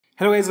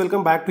Hello guys,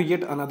 welcome back to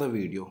yet another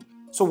video.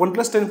 So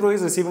OnePlus 10 Pro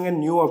is receiving a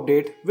new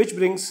update which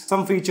brings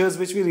some features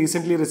which we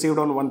recently received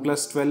on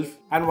OnePlus 12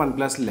 and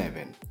OnePlus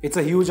 11. It's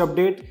a huge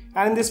update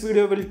and in this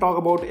video we'll talk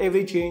about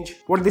every change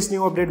what this new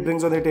update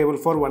brings on the table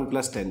for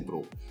OnePlus 10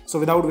 Pro. So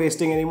without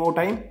wasting any more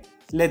time,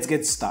 let's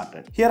get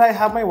started. Here I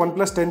have my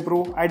OnePlus 10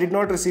 Pro. I did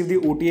not receive the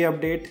OTA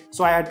update,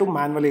 so I had to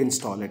manually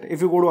install it.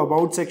 If you go to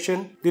About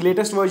section, the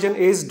latest version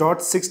is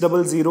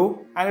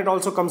 .600 and it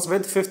also comes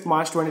with 5th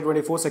March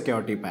 2024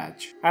 security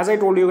patch. As I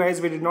told you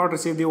guys, we did not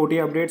receive the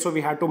OTA update, so we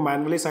had to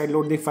manually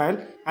sideload the file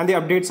and the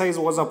update size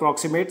was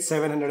approximate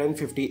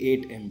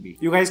 758 MB.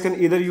 You guys can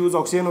either use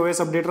Oxygen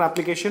OS Updater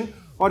application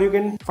or you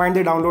can find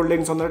the download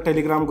links on the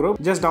Telegram group.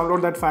 Just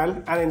download that file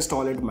and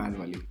install it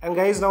manually. And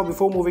guys, now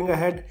before moving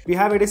ahead, we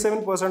have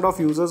 87% of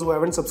users who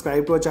haven't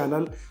subscribed to our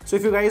channel. So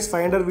if you guys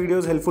find our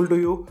videos helpful to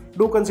you,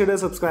 do consider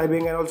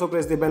subscribing and also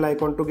press the bell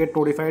icon to get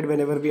notified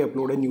whenever we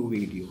upload a new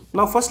video.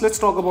 Now first let's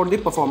talk about the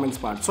performance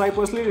part. So I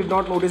personally did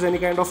not notice any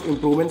kind of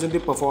improvements in the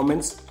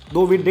performance,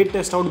 though we did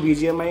test out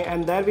BGMI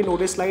and there we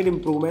noticed slight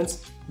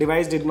improvements.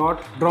 Device did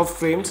not drop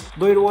frames,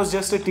 though it was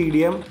just a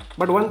TDM.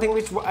 But one thing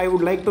which I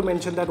would like to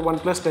mention that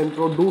OnePlus 10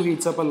 Pro do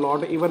heats up a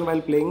lot even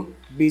while playing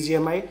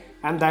BGMI,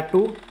 and that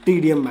too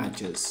TDM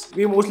matches.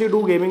 We mostly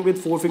do gaming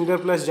with 4-finger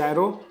plus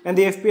gyro and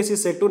the FPS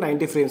is set to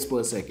 90 frames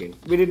per second.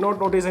 We did not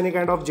notice any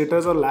kind of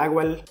jitters or lag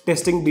while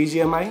testing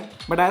BGMI,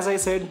 but as I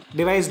said,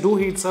 device do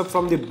heats up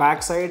from the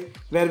back side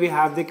where we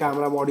have the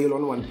camera module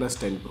on OnePlus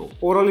 10 Pro.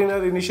 Overall in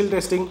our initial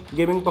testing,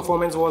 gaming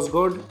performance was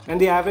good and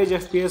the average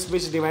FPS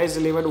which device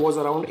delivered was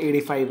around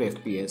 85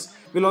 FPS.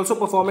 We'll also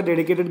perform a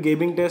dedicated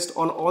gaming test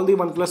on all the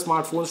OnePlus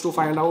smartphones to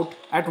find out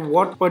at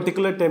what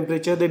particular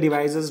temperature the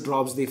devices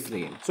drops the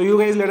frame. So you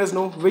guys let us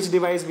know which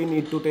device we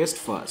need to test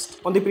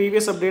first. On the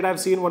previous update, I've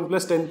seen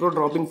OnePlus 10 Pro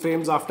dropping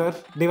frames after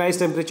device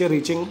temperature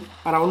reaching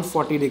around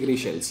 40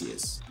 degrees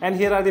Celsius. And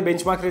here are the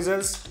benchmark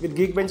results. With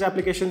Geekbench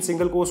application,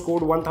 single core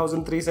scored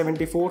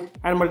 1374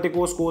 and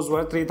multi-core scores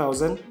were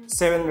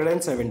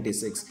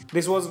 3776.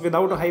 This was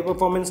without a high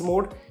performance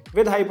mode.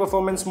 With high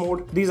performance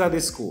mode, these are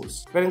the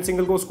scores, wherein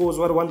single core scores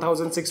were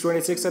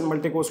 1626 and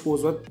multi-core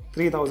scores were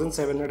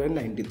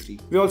 3793.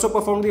 We also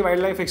performed the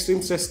Wildlife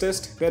Extreme stress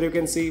test, where you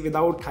can see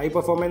without high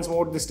performance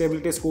mode, the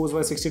stability scores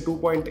were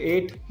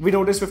 62.8. We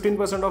noticed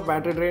 15% of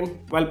battery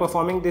drain while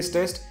performing this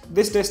test.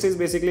 This test is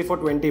basically for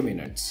 20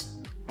 minutes.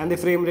 And the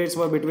frame rates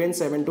were between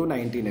 7 to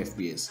 19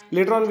 FPS.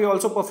 Later on, we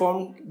also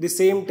performed the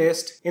same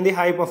test in the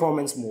high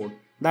performance mode.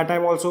 That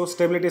time also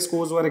stability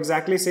scores were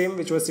exactly same,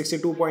 which was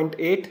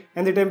 62.8,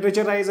 and the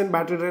temperature rise and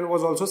battery drain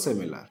was also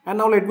similar. And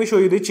now let me show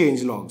you the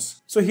change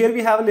logs. So here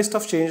we have a list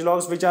of change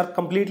logs which are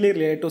completely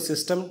related to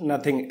system,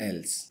 nothing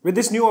else. With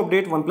this new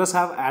update, OnePlus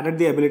have added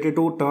the ability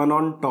to turn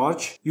on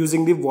torch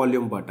using the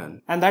volume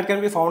button, and that can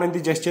be found in the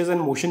gestures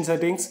and motion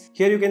settings.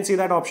 Here you can see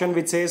that option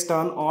which says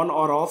turn on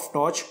or off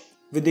torch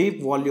with the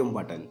volume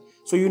button.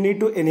 So you need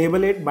to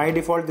enable it. By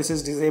default this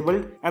is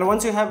disabled, and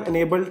once you have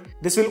enabled,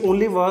 this will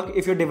only work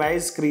if your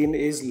device screen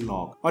is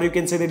locked, or you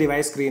can say the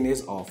device screen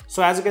is off.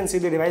 So as you can see,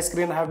 the device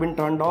screen have been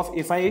turned off.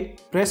 If I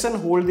press and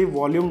hold the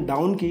volume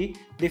down key,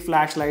 the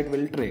flashlight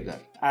will trigger,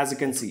 as you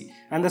can see,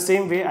 and the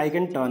same way I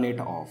can turn it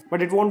off,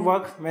 but it won't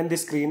work when the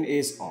screen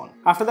is on.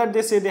 After that,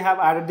 they say they have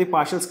added the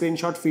partial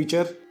screenshot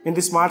feature in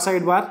the smart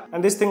sidebar,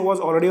 and this thing was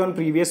already on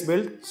previous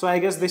build, so I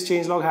guess this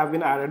changelog have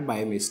been added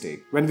by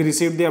mistake. When we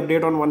received the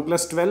update on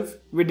OnePlus 12,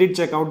 we did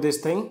check out this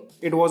thing.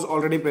 It was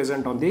already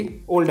present on the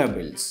older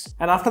builds.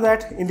 And after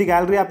that, in the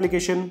gallery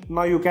application,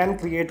 now you can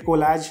create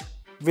collage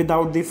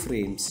without the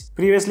frames.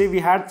 Previously we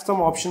had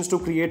some options to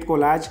create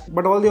collage,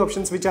 but all the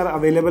options which are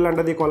available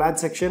under the collage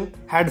section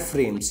had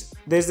frames.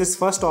 There's this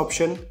first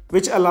option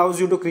which allows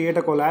you to create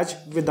a collage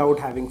without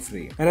having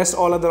frame. The rest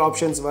all other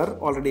options were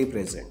already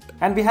present.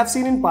 And we have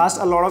seen in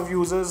past a lot of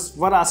users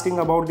were asking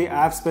about the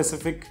app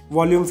specific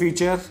volume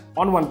feature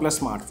on OnePlus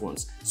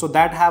smartphones. So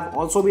that have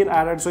also been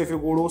added. So if you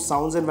go to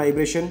sounds and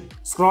vibration,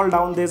 scroll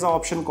down, there's an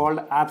option called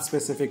app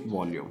specific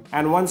volume.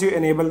 And once you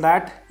enable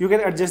that, you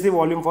can adjust the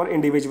volume for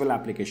individual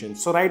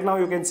applications. So right now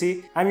you can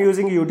see I'm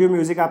using YouTube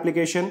Music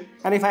application,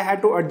 and if I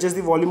had to adjust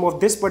the volume of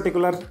this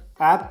particular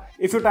app,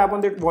 if you tap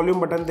on the volume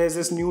button, there's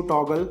this new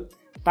toggle.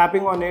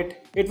 Tapping on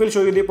it, it will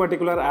show you the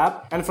particular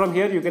app, and from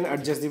here you can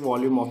adjust the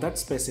volume of that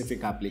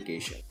specific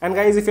application. And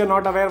guys, if you're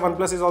not aware,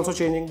 OnePlus is also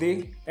changing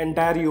the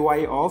entire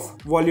UI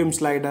of volume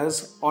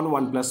sliders on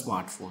OnePlus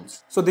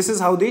smartphones. So this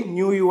is how the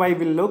new UI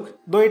will look,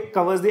 though it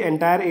covers the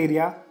entire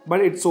area,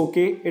 but it's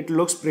okay, it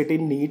looks pretty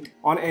neat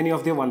on any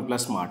of the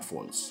OnePlus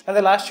smartphones. And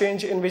the last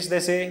change in which they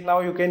say now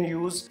you can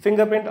use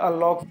fingerprint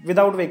unlock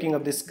without waking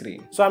up the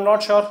screen. So I'm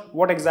not sure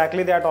what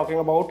exactly they are talking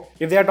about.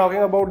 If they are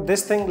talking about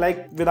this thing,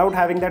 like without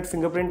having that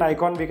fingerprint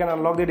icon we can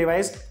unlock the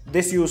device,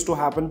 this used to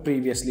happen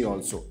previously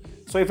also.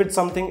 So if it's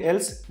something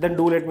else, then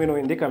do let me know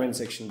in the comment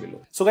section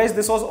below. So guys,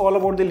 this was all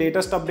about the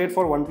latest update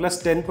for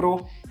OnePlus 10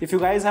 Pro. If you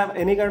guys have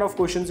any kind of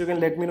questions, you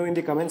can let me know in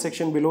the comment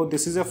section below.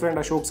 This is your friend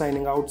Ashok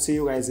signing out. See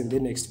you guys in the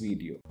next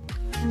video.